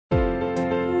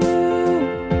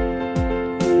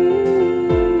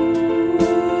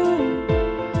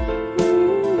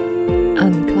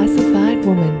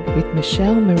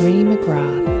Michelle Marie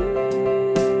McGrath.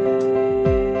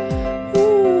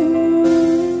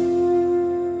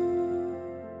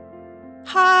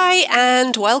 Hi,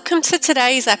 and welcome to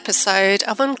today's episode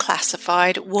of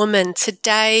Unclassified Woman.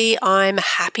 Today, I'm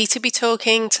happy to be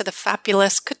talking to the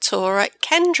fabulous Keturah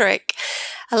Kendrick,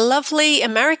 a lovely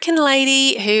American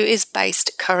lady who is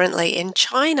based currently in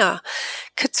China.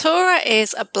 Keturah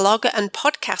is a blogger and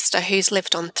podcaster who's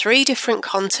lived on 3 different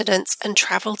continents and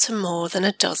travelled to more than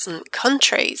a dozen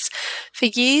countries. For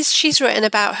years, she's written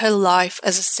about her life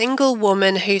as a single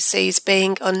woman who sees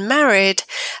being unmarried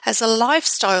as a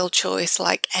lifestyle choice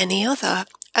like any other,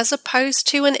 as opposed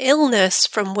to an illness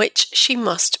from which she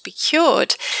must be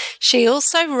cured. She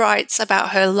also writes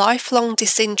about her lifelong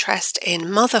disinterest in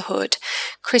motherhood,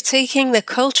 critiquing the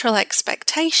cultural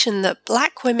expectation that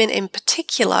Black women in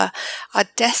particular are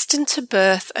destined to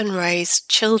birth and raise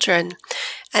children.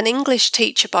 An English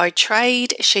teacher by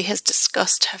trade, she has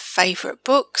discussed her favourite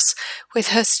books with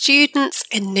her students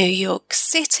in New York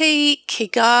City,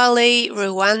 Kigali,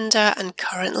 Rwanda, and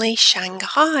currently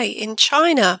Shanghai in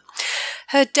China.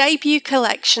 Her debut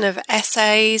collection of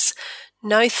essays,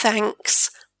 No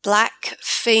Thanks, Black,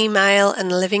 Female,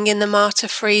 and Living in the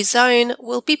Martyr-Free Zone,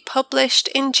 will be published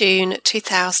in June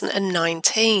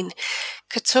 2019.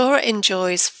 Keturah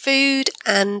enjoys food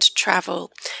and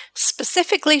travel.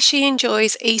 Specifically, she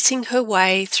enjoys eating her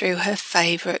way through her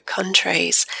favourite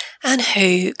countries. And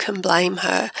who can blame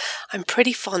her? I'm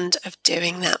pretty fond of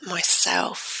doing that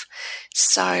myself.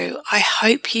 So I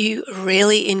hope you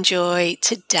really enjoy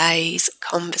today's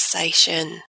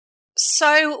conversation.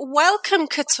 So welcome,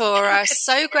 Keturah.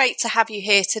 So great to have you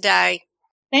here today.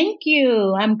 Thank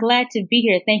you. I'm glad to be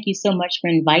here. Thank you so much for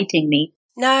inviting me.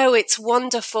 No, it's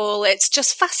wonderful. It's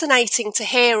just fascinating to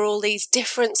hear all these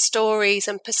different stories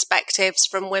and perspectives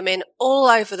from women all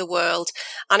over the world.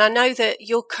 And I know that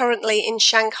you're currently in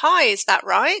Shanghai, is that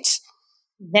right?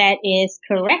 That is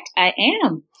correct. I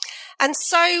am. And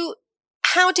so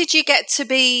how did you get to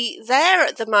be there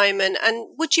at the moment? And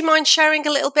would you mind sharing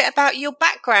a little bit about your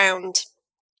background?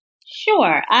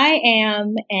 Sure. I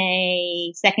am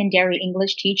a secondary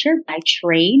English teacher by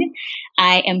trade.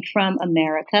 I am from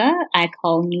America. I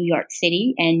call New York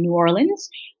City and New Orleans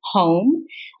home.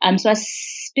 So I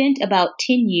spent about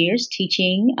 10 years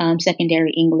teaching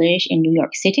secondary English in New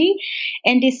York City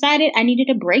and decided I needed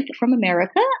a break from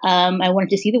America. I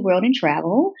wanted to see the world and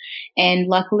travel. And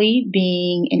luckily,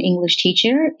 being an English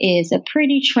teacher is a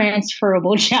pretty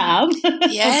transferable job.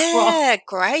 Yeah,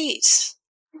 great.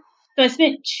 So I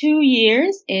spent 2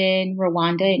 years in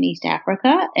Rwanda in East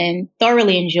Africa and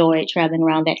thoroughly enjoyed traveling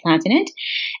around that continent.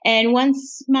 And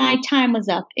once my time was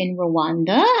up in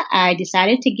Rwanda, I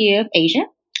decided to give Asia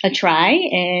a try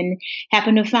and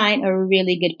happened to find a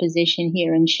really good position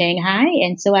here in Shanghai.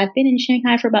 And so I've been in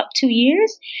Shanghai for about 2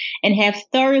 years and have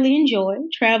thoroughly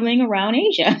enjoyed traveling around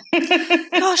Asia.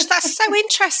 Gosh, that's so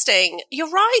interesting.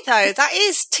 You're right, though. That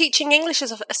is teaching English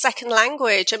as a second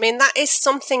language. I mean, that is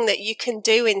something that you can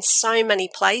do in so many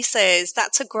places.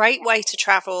 That's a great way to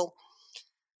travel.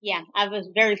 Yeah, I was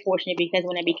very fortunate because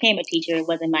when I became a teacher, it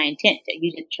wasn't my intent to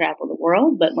use it to travel the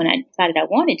world. But when I decided I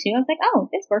wanted to, I was like, oh,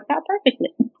 this worked out perfectly.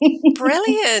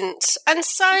 Brilliant. And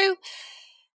so,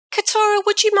 Keturah,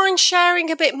 would you mind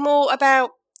sharing a bit more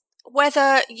about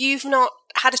whether you've not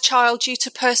had a child due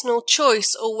to personal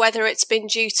choice or whether it's been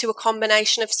due to a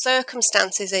combination of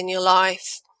circumstances in your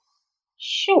life?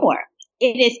 Sure.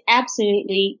 It is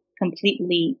absolutely,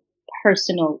 completely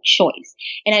personal choice.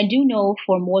 And I do know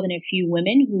for more than a few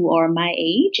women who are my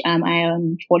age, I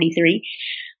am 43,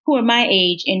 who are my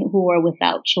age and who are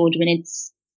without children.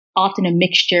 It's often a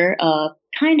mixture of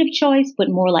kind of choice, but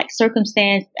more like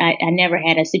circumstance. I never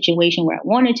had a situation where I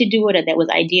wanted to do it or that was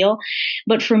ideal.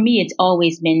 But for me, it's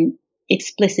always been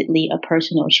explicitly a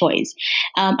personal choice.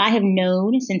 I have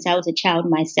known since I was a child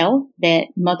myself that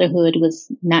motherhood was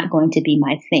not going to be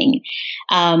my thing.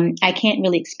 I can't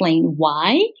really explain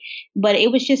why, but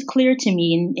it was just clear to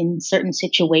me in certain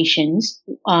situations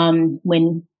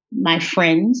when my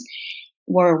friends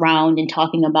were around and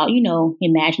talking about,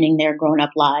 imagining their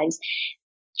grown-up lives.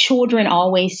 Children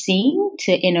always seem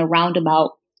to, in a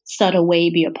roundabout, subtle way,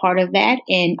 be a part of that.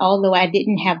 And although I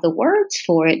didn't have the words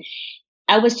for it,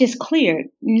 I was just clear,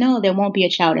 no, there won't be a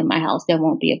child in my house. There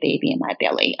won't be a baby in my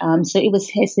belly. So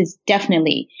it has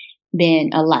definitely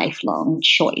been a lifelong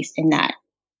choice and not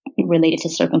related to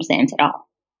circumstance at all.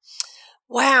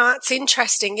 Wow, that's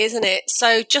interesting, isn't it?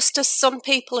 So just as some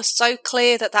people are so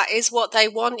clear that that is what they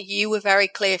want, you were very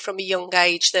clear from a young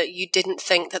age that you didn't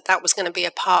think that that was going to be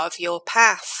a part of your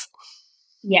path.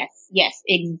 Yes,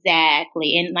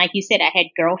 exactly. And like you said, I had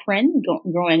girlfriends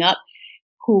growing up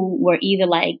who were either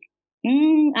like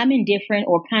I'm indifferent,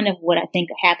 or kind of what I think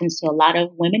happens to a lot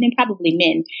of women and probably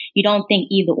men. You don't think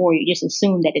either or. You just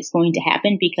assume that it's going to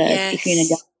happen because if you're in a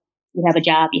Yes. you have a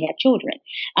job, you have children.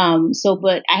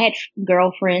 But I had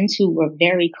girlfriends who were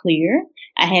very clear.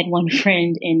 I had one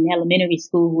friend in elementary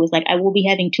school who was like, I will be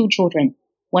having 2 children,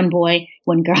 1 boy,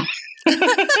 1 girl.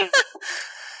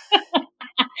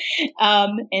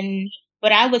 And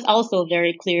but I was also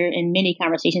very clear in many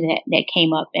conversations that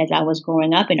came up as I was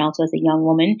growing up and also as a young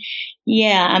woman.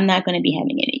 Yeah, I'm not going to be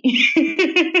having any.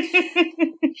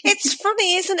 It's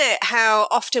funny, isn't it, how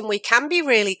often we can be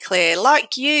really clear.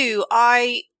 Like you,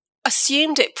 I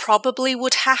assumed it probably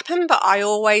would happen, but I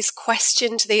always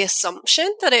questioned the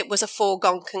assumption that it was a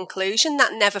foregone conclusion.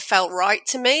 That never felt right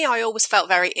to me. I always felt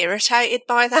very irritated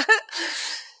by that.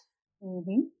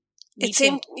 Mm-hmm.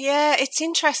 It's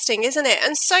interesting, isn't it?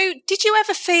 And so, did you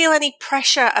ever feel any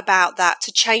pressure about that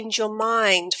to change your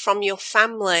mind from your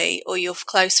family or your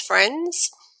close friends?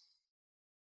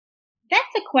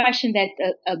 That's a question that's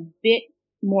a bit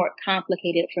more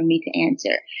complicated for me to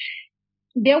answer.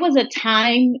 There was a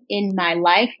time in my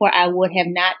life where I would have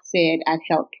not said I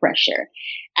felt pressure.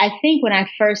 I think when I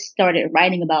first started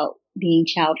writing about being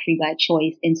child free by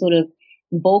choice and sort of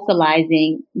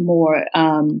vocalizing more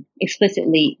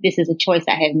explicitly, this is a choice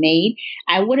I have made,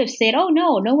 I would have said, oh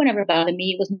no one ever bothered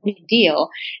me. It was no big deal.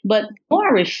 But the more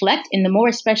I reflect, and the more,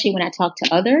 especially when I talk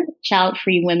to other child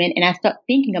free women and I start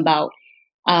thinking about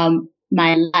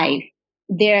my life,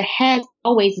 there has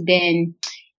always been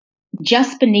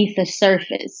just beneath the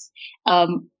surface,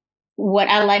 what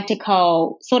I like to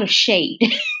call sort of shade.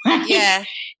 Yeah.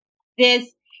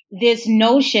 This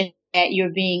notion that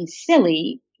you're being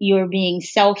silly, you're being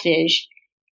selfish,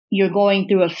 you're going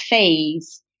through a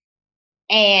phase,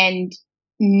 and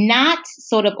not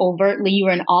sort of overtly you're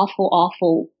an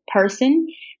awful person.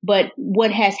 But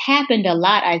what has happened a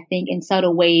lot, I think, in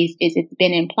subtle ways, is it's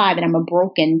been implied that I'm a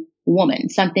broken woman.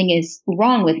 Something is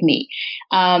wrong with me.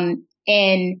 And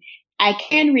I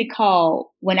can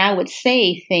recall when I would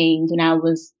say things when I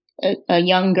was a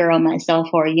young girl myself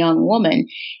or a young woman,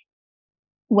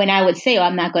 when I would say, oh,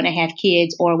 I'm not going to have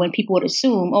kids, or when people would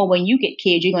assume, oh, when you get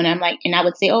kids, you're going to, I'm like, and I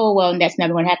would say, oh, well, that's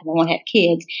never going to happen. I won't have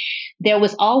kids. There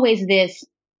was always this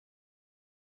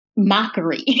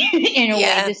mockery in a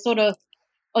way, this sort of,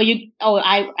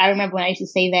 I remember when I used to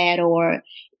say that, or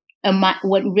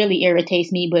what really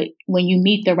irritates me, but when you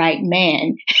meet the right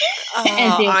man,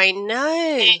 I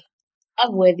know.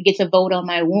 With gets a vote on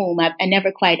my womb. I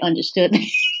never quite understood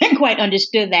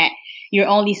that you're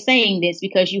only saying this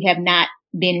because you have not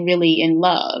been really in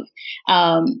love.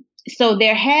 So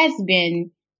there has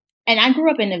been, and I grew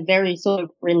up in a very sort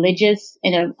of religious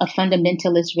and a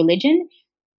fundamentalist religion,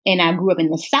 and I grew up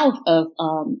in the South of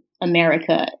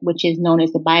America, which is known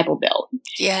as the Bible Belt.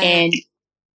 Yeah. And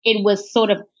it was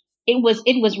sort of it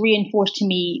was reinforced to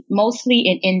me mostly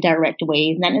in indirect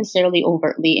ways, not necessarily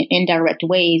overtly, in indirect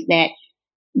ways, that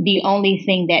the only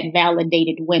thing that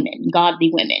validated women,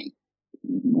 godly women,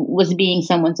 was being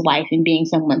someone's wife and being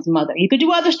someone's mother. You could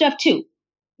do other stuff too.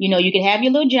 You could have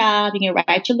your little job, you can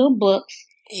write your little books,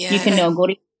 you can go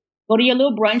to your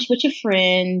little brunch with your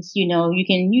friends, you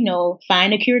can,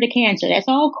 find a cure to cancer. That's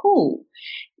all cool.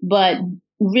 But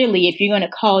really, if you're going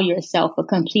to call yourself a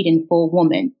complete and full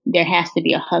woman, there has to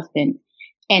be a husband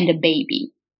and a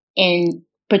baby. And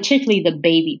particularly the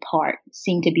baby part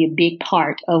seemed to be a big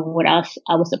part of what I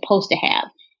was supposed to have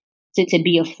to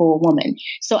be a full woman.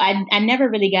 So I never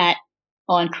really got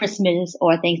on Christmas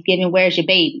or Thanksgiving, where's your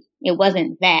baby? It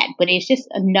wasn't that, but it's just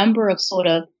a number of sort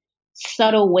of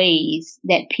subtle ways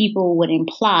that people would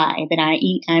imply that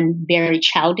I'm very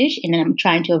childish and I'm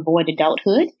trying to avoid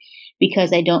adulthood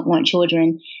because I don't want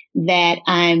children, that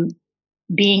I'm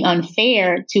being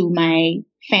unfair to my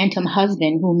phantom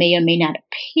husband who may or may not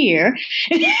appear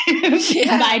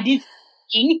by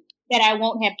deciding that I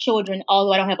won't have children,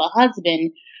 although I don't have a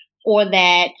husband, or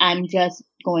that I'm just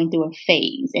going through a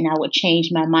phase and I would change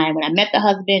my mind when I met the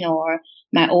husband, or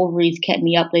my ovaries kept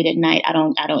me up late at night. I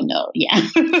don't know. Yeah.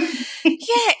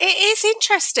 Yeah, it is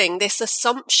interesting, this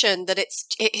assumption that it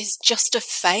is just a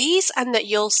phase and that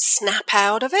you'll snap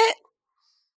out of it.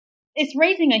 It's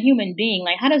raising a human being.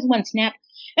 Like, how does one snap?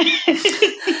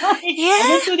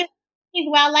 Yeah.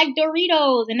 Well, I like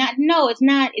Doritos, and it's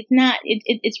not.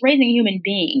 It's raising a human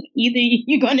being. Either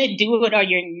you're going to do it or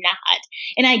you're not.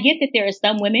 And I get that there are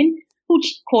some women who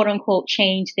quote unquote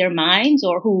change their minds,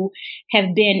 or who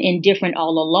have been indifferent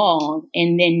all along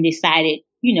and then decided,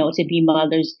 to be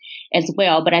mothers as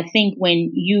well. But I think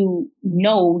when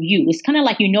it's kind of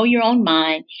like your own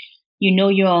mind,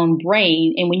 your own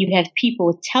brain. And when you have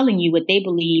people telling you what they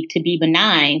believe to be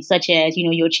benign, such as,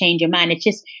 you'll change your mind,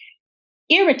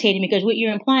 irritating because what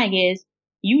you're implying is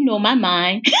you know my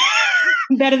mind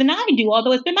better than I do,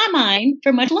 although it's been my mind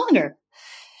for much longer.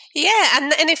 Yeah,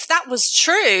 and if that was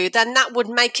true, then that would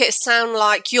make it sound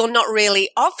like you're not really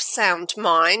of sound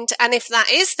mind. And if that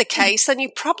is the case, then you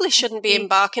probably shouldn't be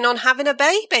embarking on having a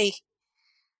baby.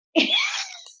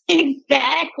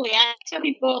 Exactly. I tell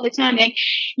people all the time that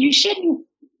you shouldn't,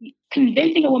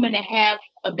 convincing a woman to have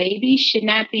a baby should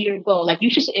not be your goal. Like, you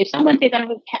should, if someone says,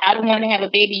 I don't want to have a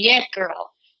baby yet,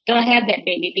 girl, don't have that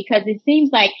baby, because it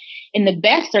seems like in the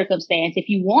best circumstance, if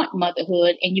you want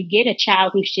motherhood and you get a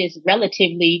child who's just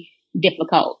relatively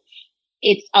difficult,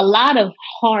 it's a lot of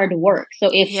hard work. So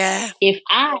if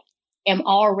I am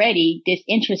already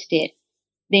disinterested,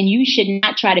 then you should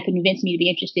not try to convince me to be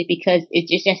interested, because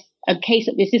it's just a case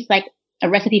of, it's just like a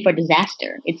recipe for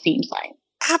disaster, it seems like.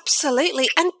 Absolutely.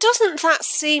 And doesn't that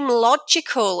seem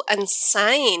logical and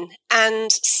sane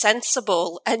and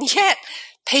sensible? And yet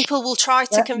people will try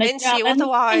to convince you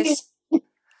otherwise.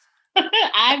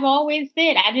 I've always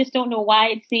said, I just don't know why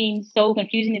it seems so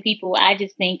confusing to people. I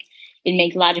just think it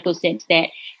makes logical sense that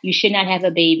you should not have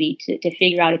a baby to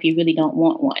figure out if you really don't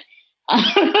want one.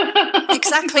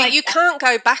 Exactly. You can't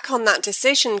go back on that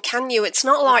decision, can you? It's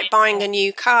not like buying a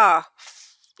new car.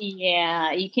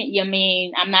 Yeah, you can't. I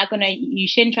mean, you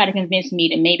shouldn't try to convince me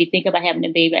to maybe think about having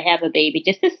a baby or have a baby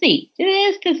just to see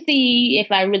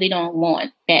if I really don't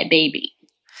want that baby.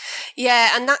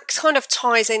 Yeah, and that kind of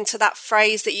ties into that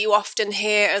phrase that you often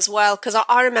hear as well, because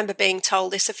I remember being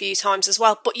told this a few times as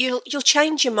well, but you'll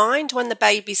change your mind when the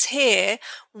baby's here.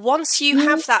 Once you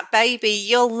have that baby,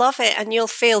 you'll love it and you'll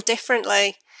feel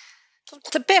differently.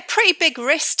 It's a pretty big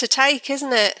risk to take,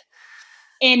 isn't it?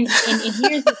 And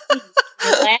here's the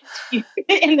thing.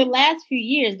 In the last few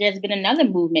years, there's been another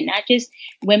movement, not just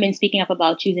women speaking up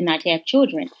about choosing not to have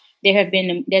children. There's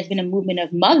been a movement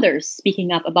of mothers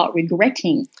speaking up about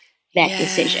regretting that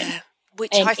decision,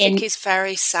 which I think is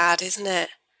very sad, isn't it?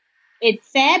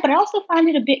 It's sad, but I also find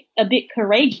it a bit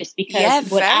courageous, because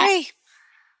what I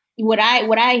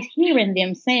hear in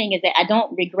them saying is that I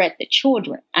don't regret the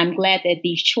children. I'm glad that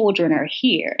these children are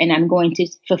here, and I'm going to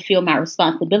fulfill my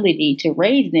responsibility to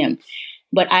raise them.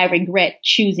 But I regret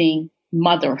choosing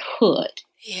motherhood.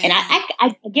 Yeah.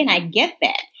 And I get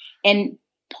that. And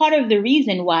part of the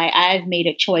reason why I've made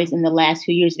a choice in the last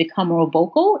few years to become more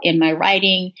vocal in my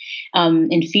writing,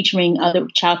 and featuring other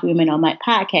childfree women on my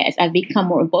podcast, I've become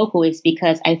more vocal is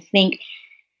because I think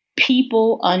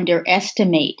people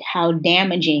underestimate how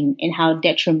damaging and how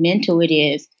detrimental it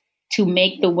is to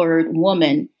make the word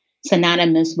woman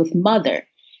synonymous with mother.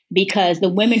 Because the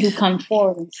women who come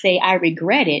forward and say, I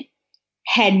regret it,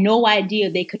 had no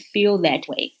idea they could feel that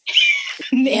way.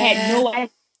 They had no idea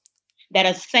that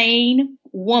a sane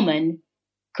woman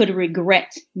could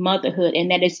regret motherhood.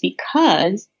 And that is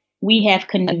because we have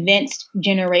convinced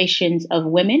generations of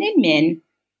women and men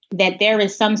that there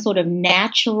is some sort of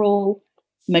natural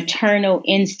maternal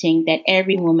instinct that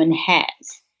every woman has.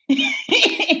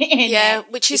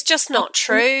 Which is just not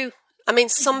true. I mean,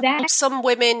 some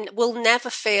women will never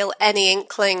feel any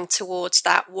inkling towards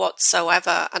that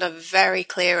whatsoever and are very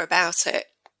clear about it.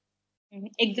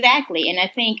 Exactly. And I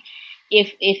think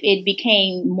if it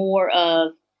became more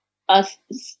of us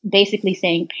basically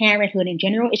saying parenthood in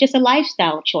general, it's just a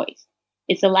lifestyle choice.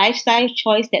 It's a lifestyle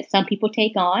choice that some people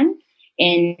take on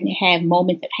and have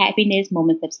moments of happiness,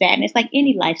 moments of sadness, like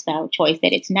any lifestyle choice,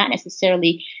 that it's not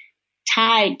necessarily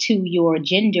tied to your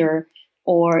gender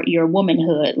or your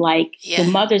womanhood. Like the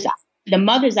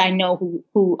mothers I know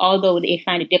who although they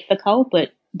find it difficult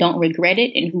but don't regret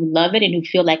it, and who love it, and who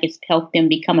feel like it's helped them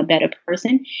become a better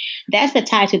person, that's a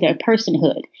tie to their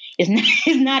personhood.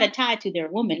 It's not a tie to their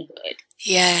womanhood.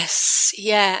 Yes,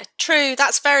 yeah, true.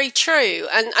 That's very true.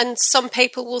 And some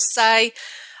people will say,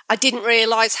 I didn't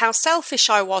realise how selfish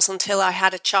I was until I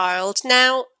had a child.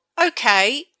 Now,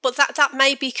 okay, but that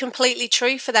may be completely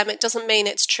true for them. It doesn't mean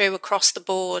it's true across the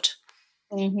board.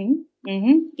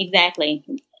 Exactly.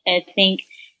 I think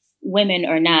women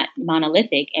are not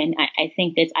monolithic. And I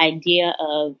think this idea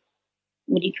of,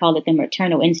 what do you call it, the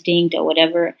maternal instinct or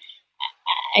whatever,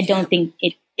 I don't think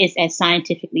it is as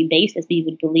scientifically based as we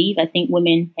would believe. I think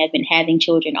women have been having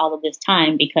children all of this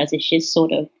time because it's just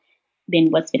sort of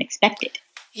been what's been expected.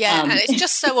 Yeah, and it's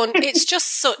just it's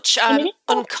just such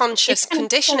unconscious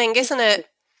conditioning, isn't it?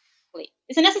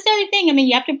 It's a necessary thing. I mean,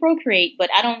 you have to procreate, but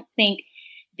I don't think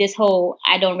this whole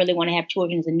I don't really want to have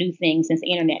children is a new thing since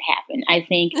the internet happened. I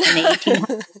think in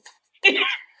the 1800s,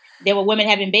 there were women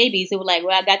having babies who were like,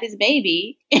 well, I got this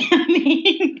baby. I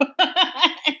mean,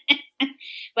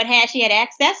 but she had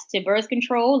access to birth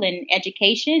control and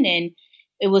education, and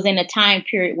it was in a time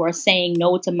period where saying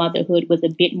no to motherhood was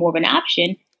a bit more of an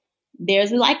option,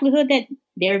 there's a likelihood that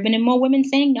there have been more women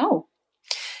saying no.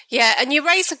 Yeah, and you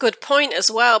raise a good point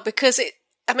as well, because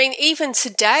even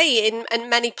today in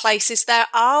many places, there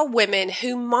are women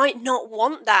who might not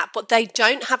want that, but they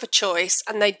don't have a choice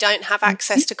and they don't have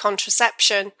access to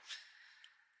contraception.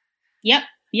 Yep,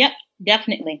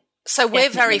 definitely. So we're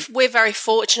very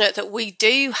fortunate that we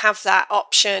do have that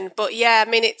option. But yeah,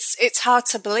 it's hard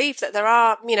to believe that there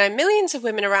are, millions of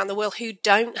women around the world who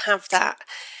don't have that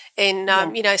in,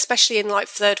 especially in like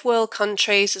third world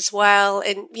countries as well.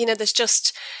 And, there's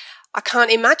just, I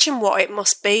can't imagine what it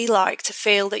must be like to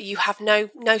feel that you have no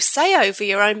say over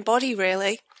your own body,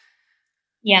 really.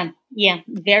 Yeah,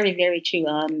 very, very true.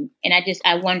 And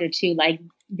I wonder too, like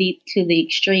to the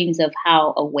extremes of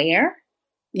how aware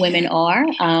women are,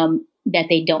 that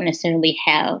they don't necessarily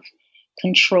have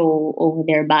control over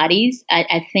their bodies.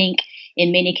 I think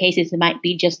in many cases it might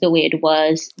be just the way it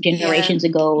was generations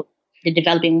ago, the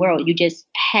developing world. You just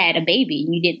had a baby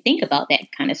and you didn't think about that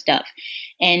kind of stuff.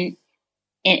 And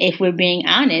if we're being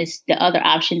honest, the other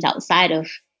options outside of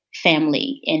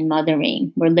family and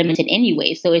mothering were limited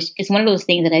anyway. So it's one of those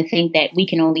things that I think that we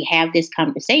can only have this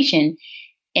conversation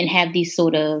and have these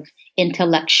sort of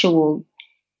intellectual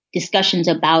discussions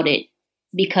about it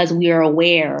because we are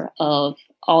aware of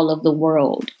all of the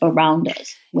world around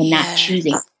us. We're not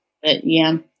choosing, but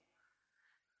yeah.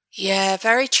 Yeah,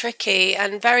 very tricky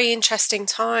and very interesting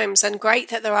times, and great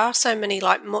that there are so many,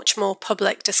 like, much more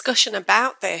public discussion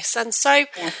about this. And so,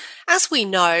 as we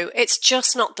know, it's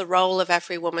just not the role of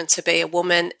every woman to be a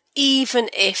woman, even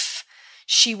if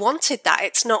she wanted that.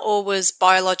 It's not always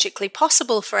biologically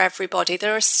possible for everybody.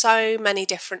 There are so many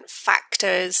different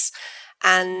factors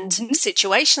and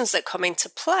situations that come into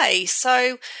play.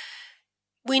 So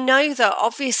we know that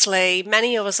obviously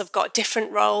many of us have got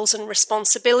different roles and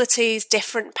responsibilities,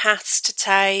 different paths to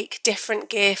take, different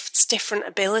gifts, different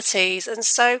abilities. And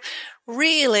so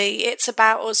really it's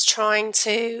about us trying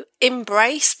to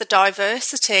embrace the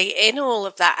diversity in all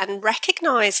of that and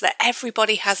recognize that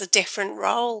everybody has a different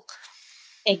role.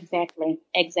 Exactly.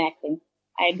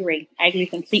 I agree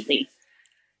completely.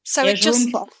 So there's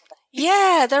room for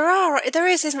there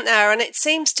is, isn't there? And it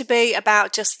seems to be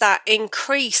about just that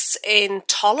increase in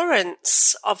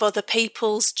tolerance of other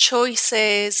people's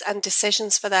choices and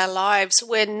decisions for their lives.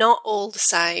 We're not all the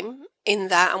same in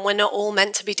that, and we're not all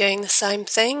meant to be doing the same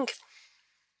thing.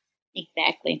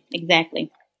 Exactly.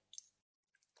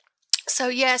 So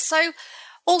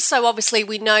also, obviously,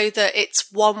 we know that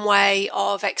it's one way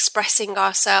of expressing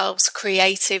ourselves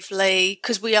creatively,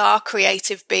 because we are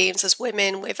creative beings as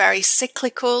women. We're very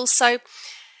cyclical. So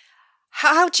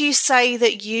how do you say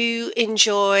that you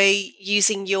enjoy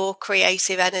using your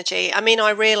creative energy?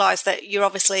 I realise that you're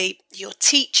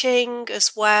teaching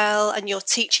as well, and you're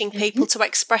teaching people to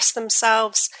express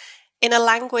themselves in a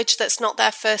language that's not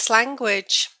their first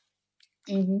language.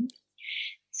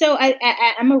 So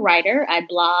I'm a writer. I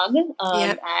blog.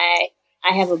 I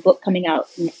have a book coming out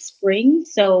next spring.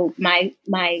 So my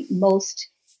most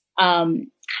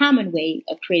common way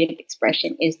of creative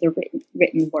expression is the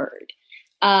written word.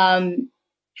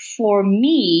 For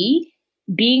me,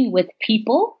 being with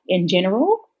people in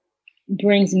general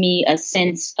brings me a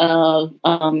sense of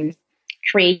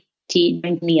creativity,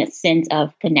 brings me a sense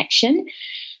of connection.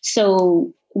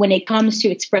 So when it comes to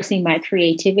expressing my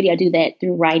creativity, I do that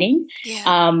through writing.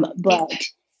 But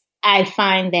I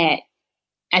find that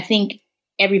I think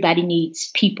everybody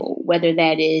needs people, whether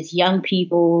that is young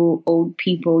people, old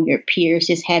people, your peers.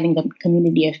 Just having a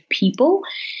community of people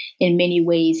in many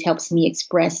ways helps me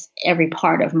express every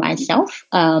part of myself,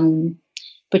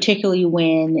 particularly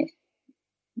when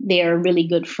they're really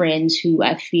good friends who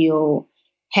I feel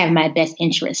have my best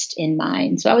interest in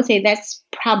mind. So I would say that's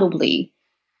probably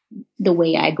the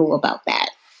way I go about that.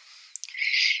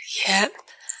 Yeah.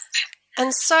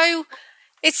 And so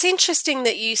it's interesting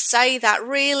that you say that.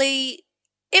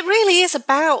 It really is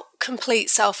about complete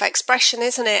self-expression,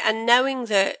 isn't it? And knowing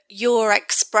that you're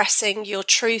expressing your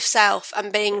true self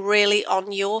and being really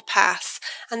on your path.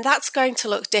 And that's going to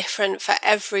look different for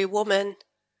every woman.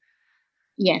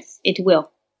 Yes, it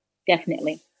will.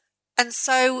 Definitely. And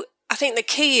so I think the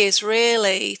key is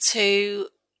really to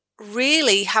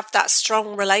really have that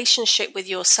strong relationship with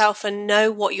yourself and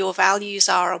know what your values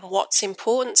are and what's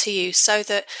important to you, so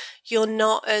that you're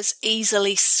not as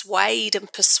easily swayed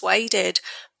and persuaded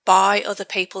by other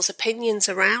people's opinions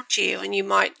around you. And you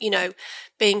might,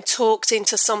 being talked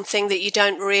into something that you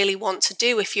don't really want to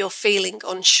do if you're feeling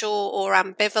unsure or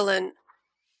ambivalent.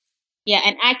 Yeah,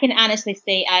 and I can honestly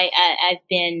say I've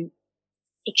been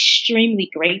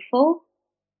extremely grateful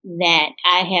that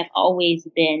I have always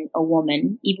been a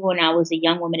woman, even when I was a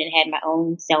young woman and had my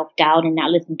own self-doubt and not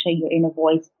listening to your inner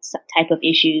voice type of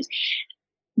issues.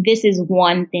 This is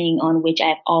one thing on which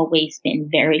I've always been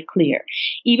very clear,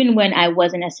 even when I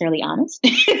wasn't necessarily honest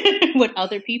with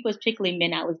other people, particularly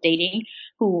men I was dating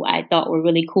who I thought were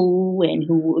really cool and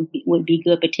who would be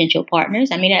good potential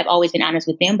partners. I mean, I've always been honest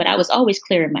with them, but I was always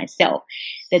clear in myself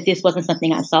that this wasn't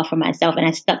something I saw for myself, and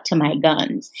I stuck to my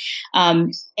guns.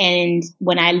 And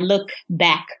when I look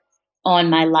back on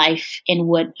my life and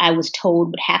what I was told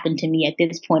would happen to me at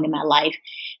this point in my life,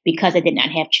 because I did not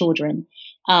have children,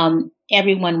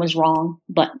 everyone was wrong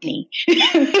but me.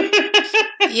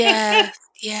 Yeah.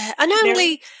 And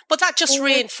but that just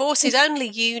reinforces only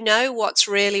you know what's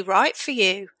really right for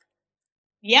you.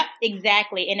 Yep,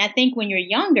 exactly. And I think when you're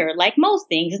younger, like most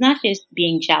things, it's not just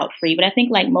being child free, but I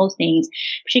think like most things,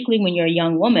 particularly when you're a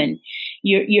young woman,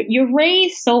 you're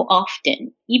raised so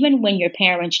often, even when your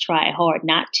parents try hard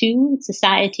not to.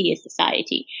 Society is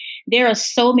society. There are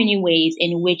so many ways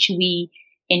in which we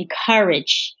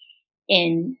encourage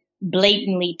and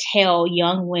blatantly tell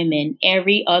young women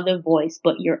every other voice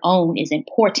but your own is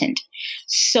important.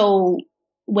 So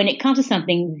when it comes to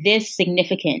something this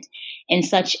significant and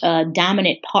such a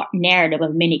dominant narrative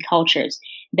of many cultures,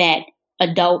 that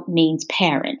adult means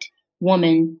parent,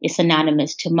 woman is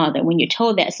synonymous to mother. When you're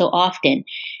told that so often,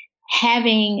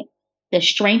 having the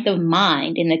strength of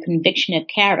mind and the conviction of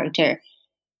character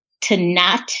to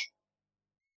not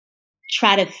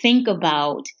try to think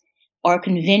about or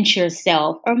convince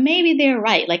yourself, or maybe they're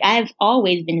right. Like, I've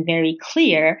always been very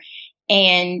clear.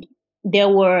 And there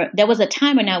was a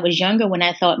time when I was younger when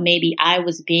I thought maybe I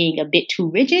was being a bit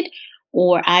too rigid,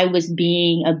 or I was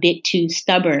being a bit too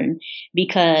stubborn,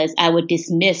 because I would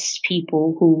dismiss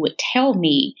people who would tell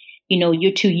me,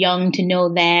 you're too young to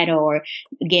know that, or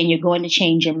again, you're going to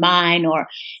change your mind, or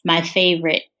my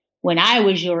favorite, when I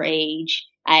was your age,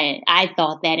 I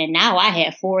thought that, and now I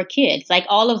have 4 kids. Like,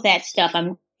 all of that stuff,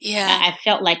 I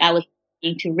felt like I was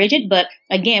being too rigid. But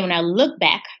again, when I look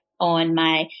back on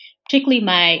particularly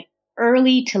my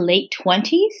early to late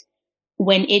 20s,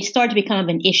 when it started to become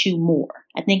an issue more,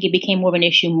 I think it became more of an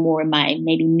issue more in my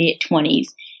maybe mid 20s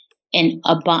and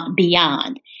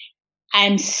beyond.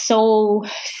 I'm so,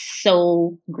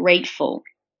 so grateful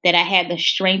that I had the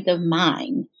strength of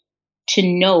mind to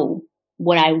know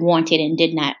what I wanted and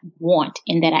did not want,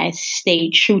 and that I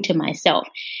stayed true to myself.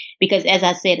 Because as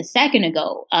I said a second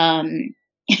ago,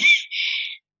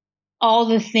 all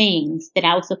the things that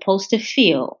I was supposed to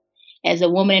feel as a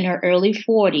woman in her early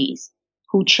 40s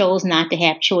who chose not to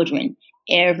have children,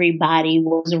 everybody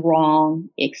was wrong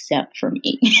except for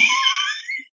me.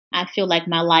 I feel like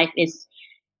my life is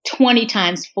 20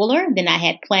 times fuller than I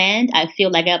had planned. I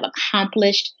feel like I've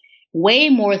accomplished way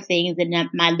more things than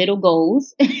my little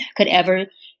goals could ever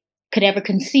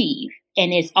conceive.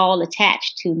 And it's all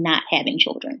attached to not having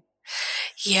children.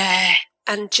 Yeah.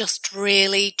 And just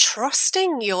really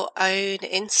trusting your own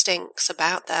instincts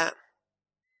about that.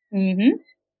 Mm-hmm.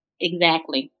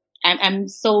 Exactly. I'm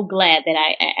so glad that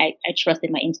I trusted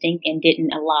my instinct and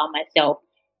didn't allow myself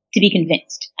to be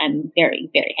convinced. I'm very,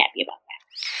 very happy about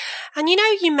that. And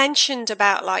you mentioned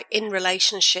about, like, in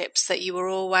relationships that you were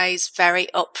always very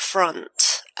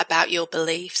upfront about your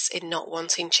beliefs in not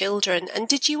wanting children. And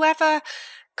did you ever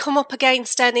come up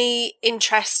against any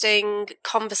interesting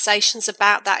conversations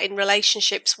about that in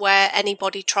relationships where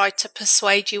anybody tried to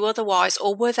persuade you otherwise,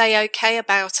 or were they okay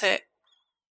about it?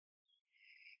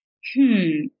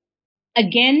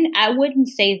 Again, I wouldn't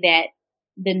say that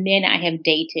the men I have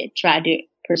dated tried to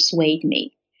persuade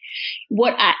me.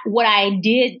 What I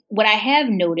have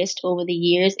noticed over the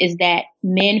years is that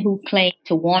men who claim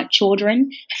to want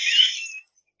children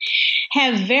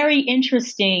have very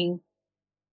interesting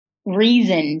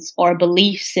reasons or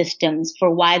belief systems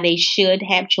for why they should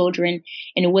have children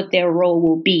and what their role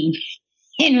will be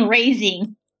in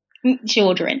raising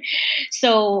children.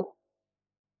 So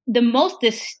the most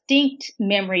distinct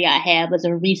memory I have is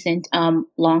a recent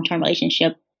long-term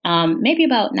relationship, maybe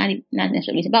about not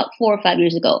necessarily, about 4 or 5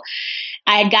 years ago.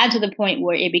 I had gotten to the point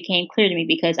where it became clear to me,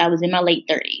 because I was in my late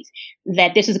 30s,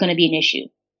 that this is going to be an issue.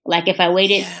 Like, if I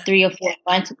waited 3 or 4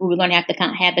 months, we were going to have to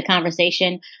have the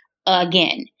conversation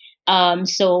again.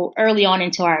 So early on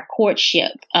into our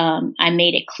courtship, I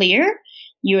made it clear,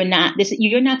 you're not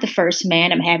the first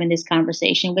man I'm having this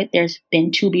conversation with. There's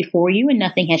been 2 before you, and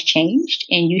nothing has changed.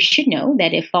 And you should know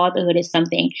that if fatherhood is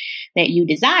something that you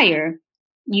desire,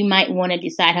 you might want to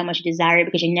decide how much you desire it,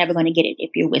 because you're never going to get it if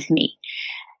you're with me.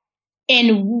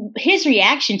 And his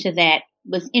reaction to that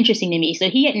was interesting to me. So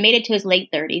he had made it to his late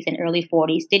 30s and early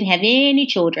 40s, didn't have any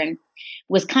children,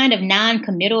 was kind of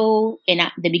non-committal in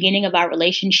the beginning of our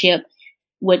relationship,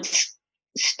 would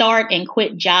start and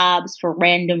quit jobs for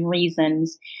random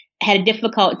reasons, had a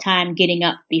difficult time getting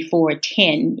up before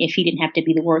 10 if he didn't have to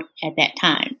be to work at that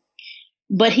time.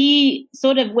 But he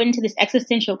sort of went into this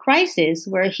existential crisis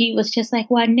where he was just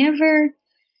like, well, I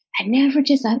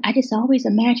just always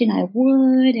imagined I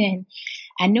would. And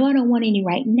I know I don't want any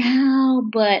right now,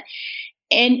 but,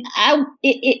 and I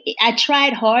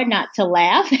tried hard not to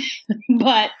laugh,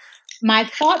 but my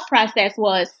thought process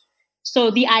was,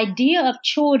 so the idea of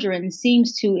children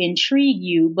seems to intrigue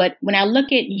you. But when I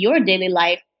look at your daily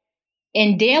life,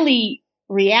 in daily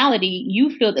reality,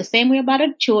 you feel the same way about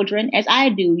children as I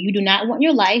do. You do not want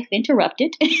your life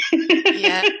interrupted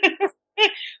Yeah.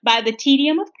 by the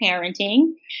tedium of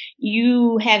parenting.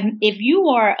 You have, if you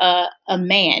are a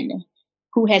man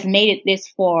who has made it this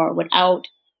far without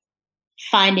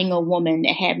finding a woman to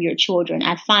have your children,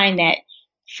 I find that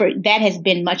that has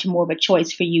been much more of a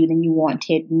choice for you than you want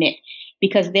to admit,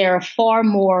 because there are far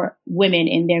more women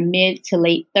in their mid to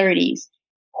late 30s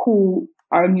who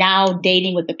are now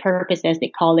dating with the purpose, as they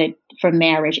call it, for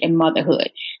marriage and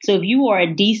motherhood. So if you are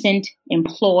a decent,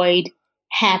 employed,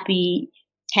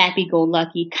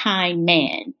 happy-go-lucky, kind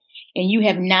man, and you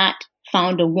have not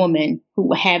found a woman who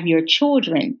will have your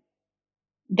children,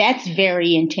 that's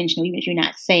very intentional, even if you're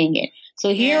not saying it.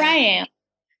 So here I am,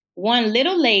 one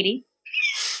little lady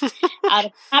out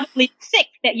of probably 6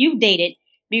 that you've dated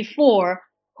before,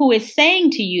 who is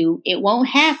saying to you it won't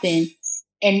happen,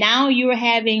 and now you're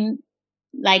having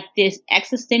like this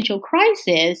existential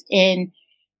crisis and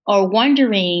are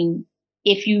wondering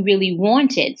if you really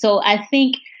want it. So I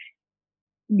think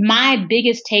my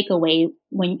biggest takeaway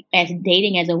as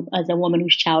dating as a woman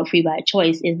who's child free by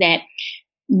choice is that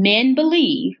men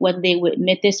believe, whether they would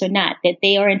admit this or not, that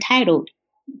they are entitled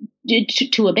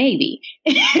to a baby.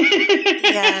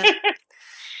 Yeah.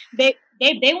 They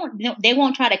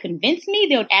won't try to convince me.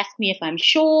 They'll ask me if I'm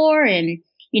sure, and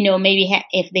maybe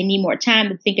if they need more time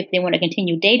to think if they want to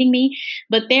continue dating me.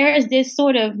 But there is this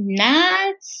sort of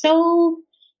not so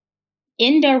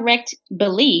indirect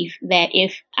belief that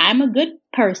if I'm a good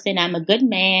person, I'm a good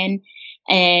man,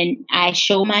 and I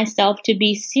show myself to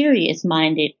be serious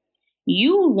minded,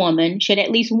 you, woman, should at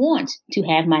least want to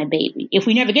have my baby. If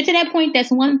we never get to that point,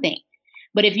 that's one thing.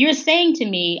 But if you're saying to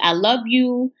me, I love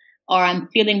you, or I'm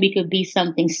feeling we could be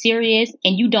something serious,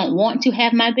 and you don't want to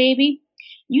have my baby,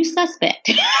 you suspect.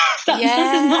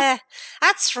 Yeah.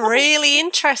 That's really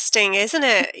interesting, isn't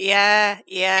it? Yeah.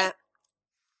 Yeah.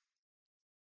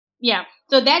 Yeah.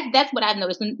 So that's what I've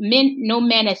noticed. No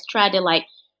man has tried to like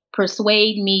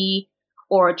persuade me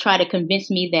or try to convince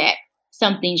me that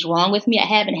something's wrong with me. I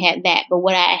haven't had that. But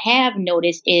what I have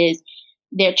noticed is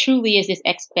there truly is this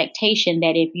expectation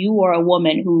that if you are a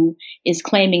woman who is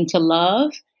claiming to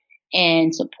love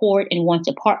and support and want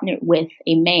to partner with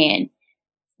a man,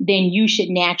 then you should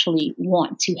naturally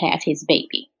want to have his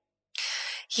baby.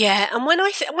 Yeah, and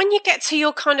when you get to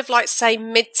your kind of like say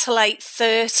mid to late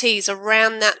 30s,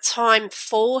 around that time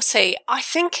 40, I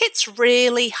think it's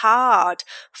really hard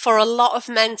for a lot of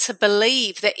men to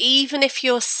believe that even if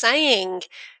you're saying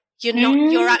you're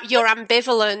not you're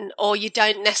ambivalent or you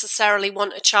don't necessarily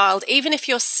want a child, even if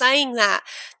you're saying that,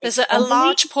 there's a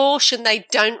large portion they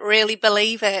don't really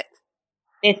believe it.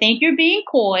 They think you're being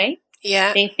coy.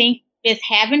 Yeah. They think you just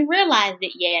haven't realized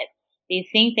it yet. They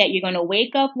think that you're going to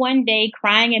wake up one day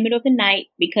crying in the middle of the night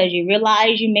because you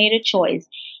realize you made a choice.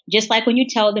 Just like when you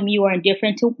tell them you are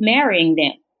indifferent to marrying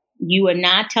them. You are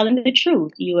not telling the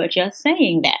truth. You are just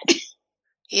saying that.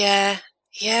 Yeah.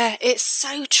 Yeah. It's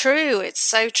so true. It's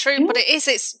so true. Mm-hmm. But it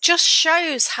just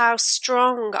shows how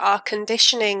strong our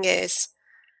conditioning is.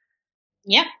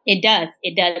 Yep, it does.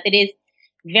 It does. It is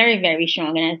very, very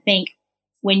strong. And I think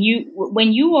when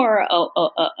you are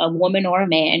a woman or a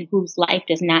man whose life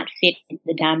does not fit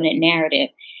the dominant narrative,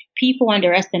 people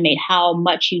underestimate how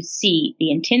much you see the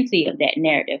intensity of that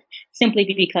narrative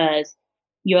simply because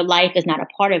your life is not a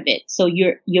part of it. So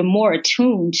you're more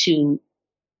attuned to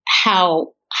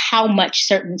how much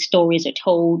certain stories are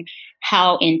told,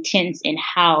 how intense and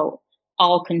how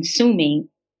all-consuming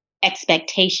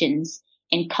expectations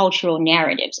and cultural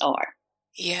narratives are.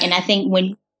 Yeah. And I think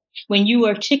when you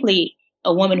are particularly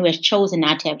a woman who has chosen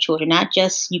not to have children, not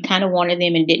just you kind of wanted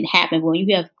them and it didn't happen, when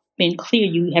you have been clear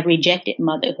you have rejected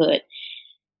motherhood,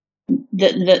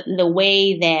 the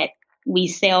way that we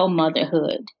sell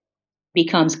motherhood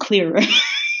becomes clearer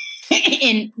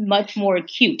and much more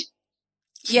acute.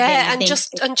 then Yeah, I and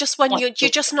think just when you're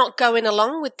just not going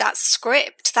along with that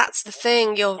script, that's the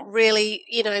thing. You're really,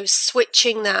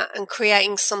 switching that and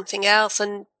creating something else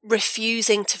and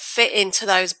refusing to fit into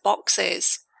those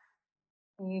boxes.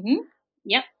 Mm-hmm.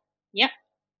 Yep. Yep.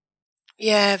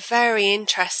 Yeah, very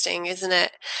interesting, isn't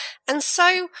it? And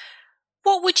so,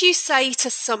 what would you say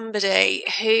to somebody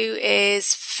who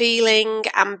is feeling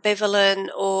ambivalent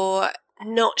or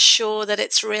not sure that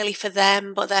it's really for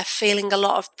them, but they're feeling a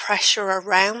lot of pressure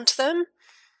around them?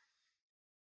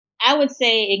 I would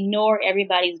say ignore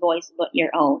everybody's voice but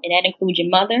your own. And that includes your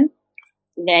mother,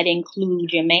 that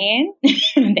includes your man,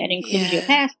 that includes your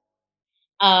Yeah.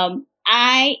 pastor.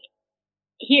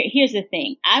 Here's the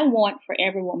thing. I want for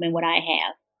every woman what I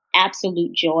have,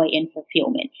 absolute joy and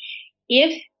fulfillment.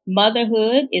 If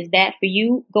motherhood is that for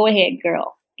you, go ahead,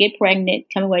 girl. Get pregnant.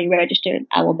 Tell me where you're registered.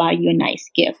 I will buy you a nice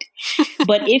gift.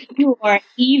 But if you are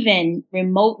even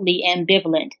remotely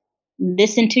ambivalent,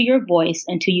 listen to your voice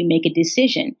until you make a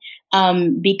decision.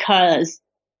 Because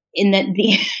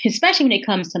especially when it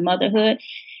comes to motherhood,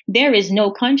 there is no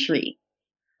country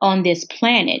on this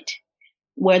planet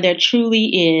where there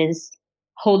truly is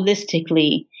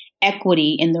holistically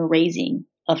equity in the raising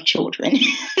of children.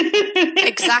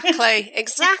 Exactly.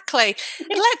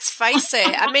 Let's face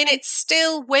it. I mean, it's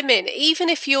still women, even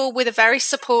if you're with a very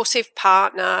supportive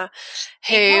partner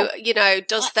who,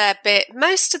 does their bit,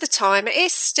 most of the time it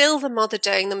is still the mother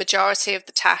doing the majority of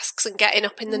the tasks and getting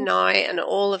up in the night and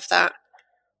all of that.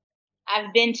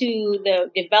 I've been to the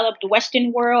developed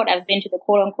Western world. I've been to the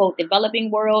quote unquote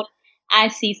developing world. I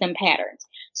see some patterns.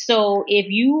 So if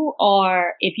you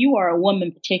are a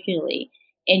woman particularly,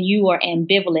 and you are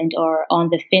ambivalent or on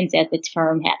the fence, as the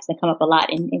term happens to come up a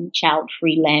lot in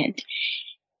child-free land,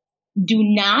 do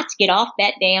not get off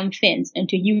that damn fence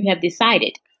until you have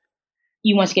decided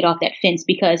you want to get off that fence.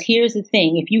 Because here's the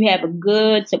thing. If you have a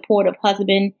good, supportive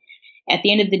husband, at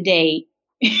the end of the day,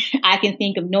 I can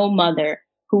think of no mother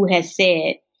who has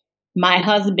said, my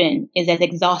husband is as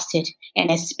exhausted and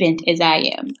as spent as I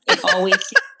am. It always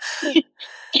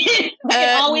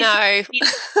no.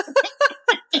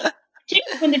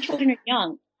 When the children are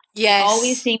young. Yes. It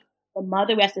always seems the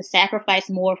mother who has to sacrifice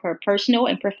more of her personal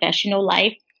and professional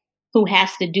life, who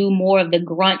has to do more of the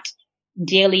grunt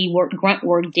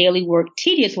work, daily work,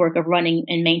 tedious work of running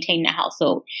and maintaining the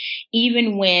household.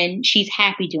 Even when she's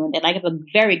happy doing that. Like I have a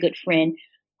very good friend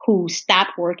who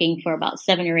stopped working for about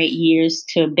 7 or 8 years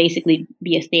to basically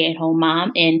be a stay-at-home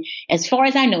mom. And as far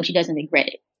as I know, she doesn't regret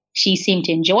it. She seemed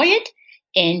to enjoy it.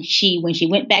 And when she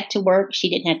went back to work, she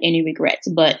didn't have any regrets.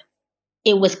 But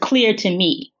it was clear to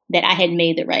me that I had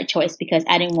made the right choice because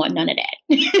I didn't want none of that.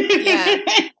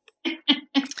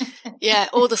 Yeah,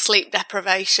 all the sleep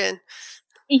deprivation.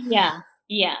 Yeah.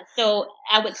 So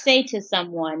I would say to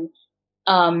someone,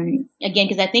 again,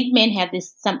 because I think men have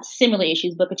some similar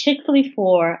issues, but particularly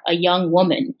for a young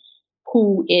woman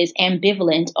who is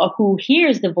ambivalent or who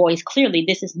hears the voice clearly,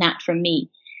 this is not for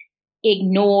me.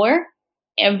 Ignore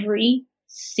every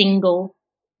single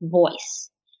voice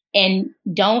and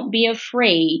don't be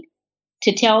afraid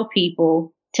to tell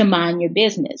people to mind your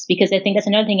business, because I think that's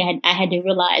another thing I had to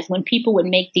realize. When people would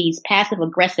make these passive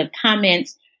aggressive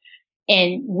comments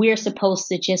and we're supposed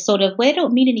to just sort of, well, they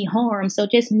don't mean any harm, so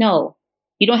just know.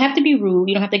 You don't have to be rude.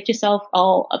 You don't have to get yourself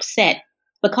all upset,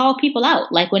 but call people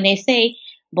out. Like when they say,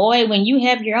 boy, when you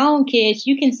have your own kids,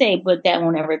 you can say, but that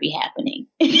won't ever be happening.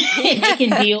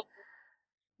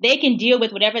 They can deal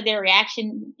with whatever their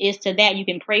reaction is to that. You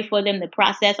can pray for them to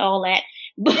process all that.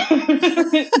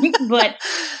 But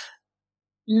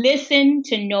listen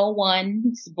to no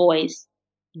one's voice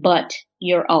but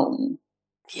your own.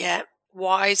 Yeah,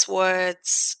 wise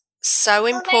words. So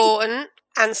important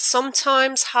and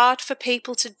sometimes hard for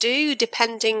people to do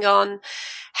depending on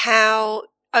how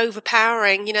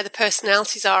overpowering, the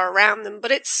personalities are around them.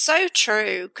 But it's so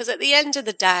true because at the end of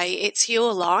the day, it's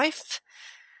your life.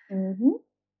 Mm-hmm.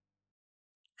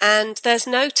 And there's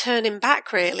no turning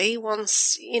back really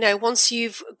once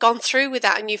you've gone through with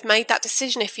that and you've made that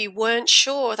decision. If you weren't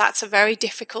sure, that's a very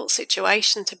difficult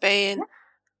situation to be in.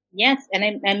 Yes. And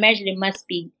I imagine it must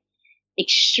be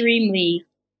extremely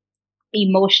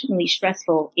emotionally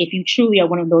stressful if you truly are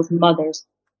one of those mothers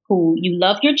who you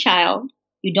love your child,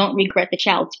 you don't regret the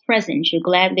child's presence, you're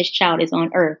glad this child is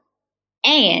on earth,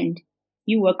 and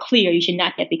you were clear you should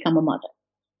not have become a mother.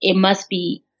 It must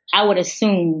be, I would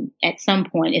assume at some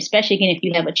point, especially again, if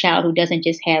you have a child who doesn't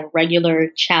just have regular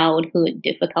childhood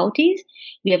difficulties,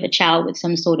 you have a child with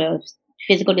some sort of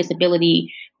physical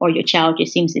disability, or your child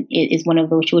just is one of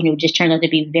those children who just turns out to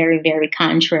be very, very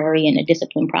contrary and a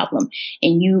discipline problem.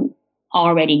 And you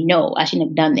already know, I shouldn't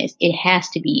have done this. It has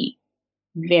to be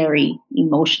very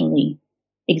emotionally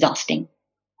exhausting.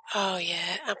 Oh,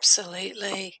 yeah,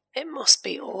 absolutely. It must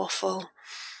be awful.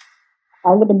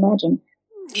 I would imagine.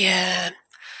 Yeah.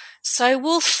 So,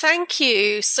 well, thank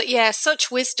you. So, yeah,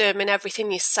 such wisdom in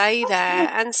everything you say there.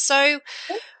 And so,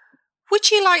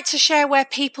 would you like to share where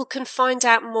people can find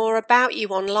out more about you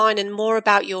online and more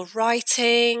about your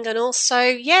writing and also,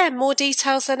 yeah, more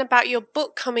details then about your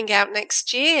book coming out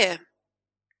next year?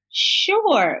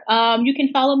 Sure. You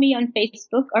can follow me on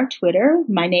Facebook or Twitter.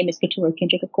 My name is Keturah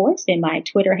Kendrick, of course, and my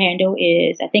Twitter handle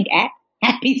is, I think, at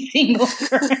Happy Single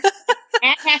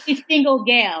at Happy Single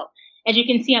Gal. As you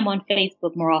can see, I'm on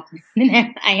Facebook more often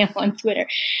than I am on Twitter.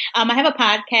 I have a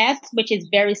podcast, which is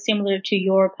very similar to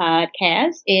your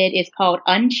podcast. It is called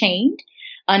Unchained,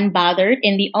 Unbothered.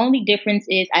 And the only difference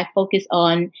is I focus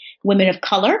on women of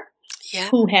color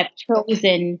who have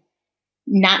chosen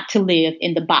not to live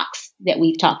in the box that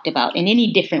we've talked about in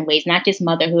any different ways, not just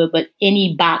motherhood, but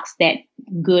any box that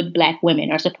good Black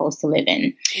women are supposed to live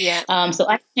in. Yeah. So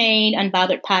Unchained,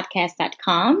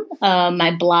 unbotheredpodcast.com.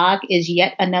 My blog is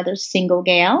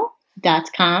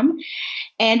yetanothersinglegal.com.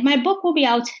 And my book will be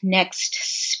out next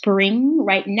spring.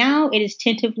 Right now, it is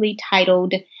tentatively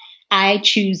titled I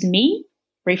Choose Me,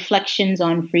 Reflections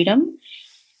on Freedom.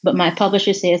 But my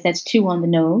publisher says that's too on the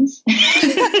nose.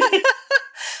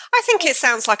 I think it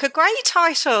sounds like a great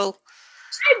title.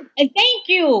 Thank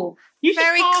you.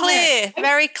 Very clear,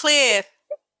 very clear.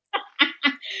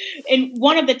 And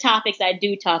one of the topics I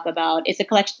do talk about is a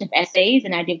collection of essays,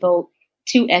 and I devote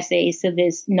 2 essays to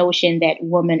this notion that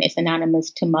woman is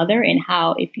synonymous to mother, and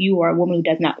how if you are a woman who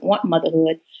does not want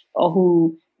motherhood or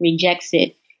who rejects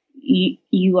it,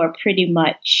 you are pretty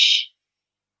much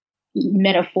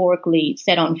metaphorically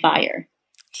set on fire.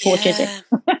 Yeah.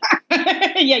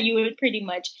 Yeah, you were pretty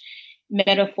much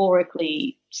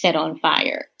metaphorically set on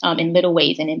fire in little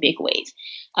ways and in big ways.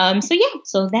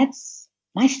 So that's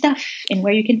my stuff and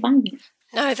where you can find me.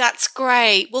 No, that's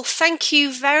great. Well, thank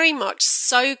you very much.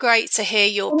 So great to hear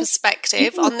your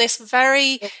perspective on this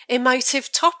very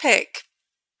emotive topic.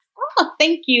 Oh,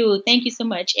 thank you. Thank you so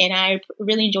much. And I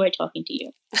really enjoyed talking to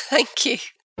you. Thank you.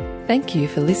 Thank you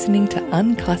for listening to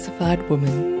Unclassified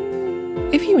Woman.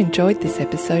 If you enjoyed this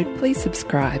episode, please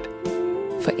subscribe.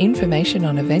 For information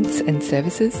on events and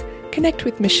services, connect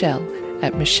with Michelle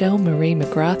at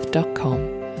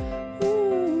michellemariemcgrath.com.